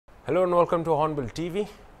Hello and welcome to Hornbill TV.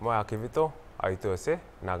 Moi Akivito, aito ase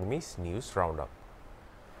Nagmis News Roundup.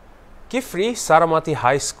 Kiphire Saramati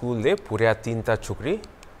High School de puria tinta chukri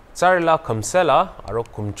Charla Khamsela aro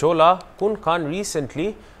Kumchola kun khan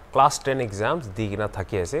recently class 10 exams digina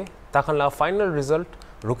thaki ase takhan la final result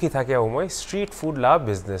ruki thake humoi street food la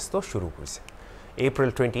business to shuru korise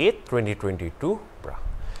April 28 2022 bra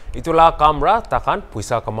itula kamra takan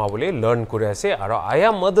puisa kamabole learn kore ase aro aya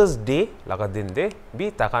Mother's Day laga din de bi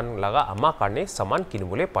takan laga ama karne saman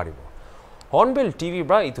kinibole paribo Hornbill TV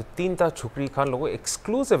bra itu tinta chukri khan logo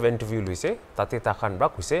exclusive interview luise tate takan bra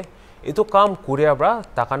kuise itu kam kuria bra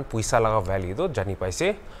takan puisa laga value do jani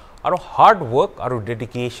paise aro hard work aro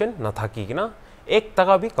dedication na thaki kina ek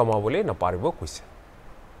taka bi kamabole na paribo kuise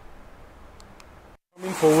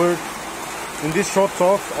Coming forward in this short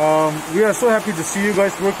talk, we are so happy to see you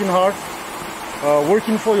guys working hard,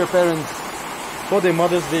 working for your parents, for their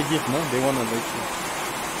Mother's Day gift, no? They want to like you.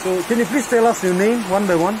 So, can you please tell us your name one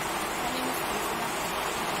by one?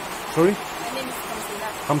 Sorry? My name is Kamsela.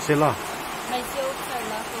 Kamsela. Myself,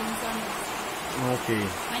 Sarla from Zambia. Okay.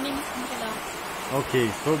 My name is Kamsela. Okay,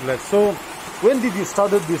 so glad. So, when did you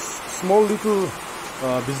started this small little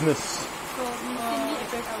business? So, recently I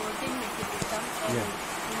got our team exam and Yeah.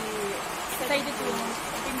 we decided to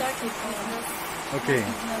start a business. Okay.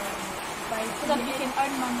 So that we can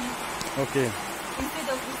earn money Okay. instead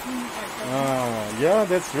of listening to Yeah,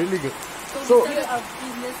 that's really good. So we started our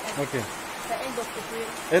business at Okay. the end of April.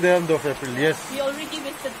 At the end of April, yes. We already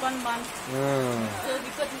wasted 1 month. Ah. So we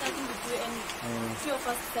got nothing to do and few of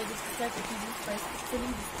us decided to start a business by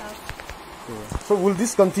selling the stuff. So, will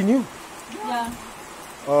this continue? Yeah.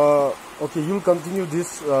 Okay, you'll continue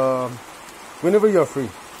this whenever you are free.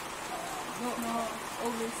 No,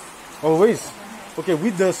 always. Always? Okay,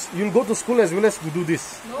 with this, you'll go to school as well as we do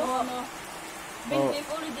this. No. When they've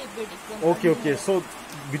already been exam. Okay, so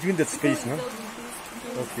between that space, no?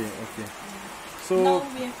 Okay. So, Now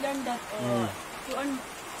we have learned that to earn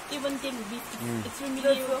even 10 rupees, it's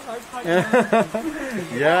really hard.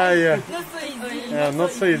 yeah. Not so easy. Yeah,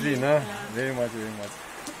 not so easy, no? Very much.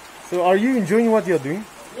 So, are you enjoying what you're doing?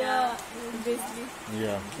 Yeah, basically.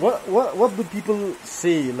 Yeah. What do people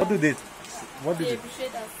say? What do they They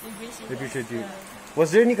appreciate us. appreciate you?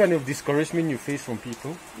 Was there any kind of discouragement you face from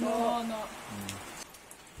people? No.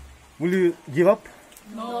 Will you give up?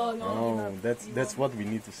 No. Oh, that's what we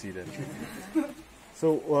need to see then.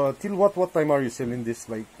 So till what time are you selling this?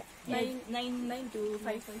 Like 9 to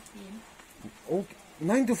 5 p.m. okay,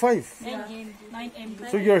 9 to 5. 9 a.m.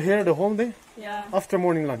 So you're here the whole day Yeah. after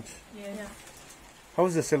morning lunch. Yeah. How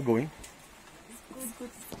is the sale going? Good.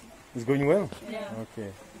 It's going well. Yeah.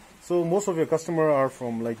 Okay. So most of your customer are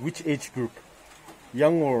from like which age group?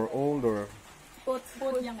 Young or old or Both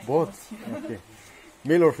young and both? Okay.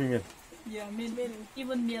 Male or female? Yeah, male.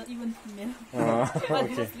 Even male, even female. But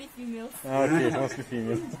Okay. mostly females. Okay, mostly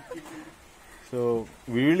female. So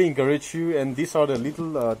we really encourage you, and these are the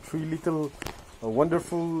three little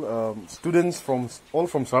wonderful students all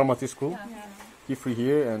from Saramati School, Kiphire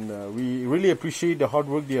here, and we really appreciate the hard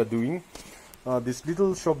work they are doing. This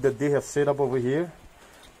little shop that they have set up over here,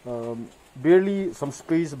 barely some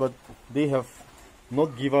space, but they have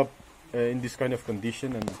not give up in this kind of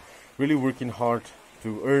condition and really working hard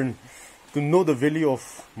to know the value of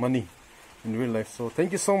money in real life. So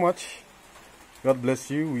thank you so much. God bless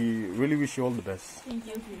you. We really wish you all the best. Thank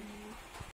you.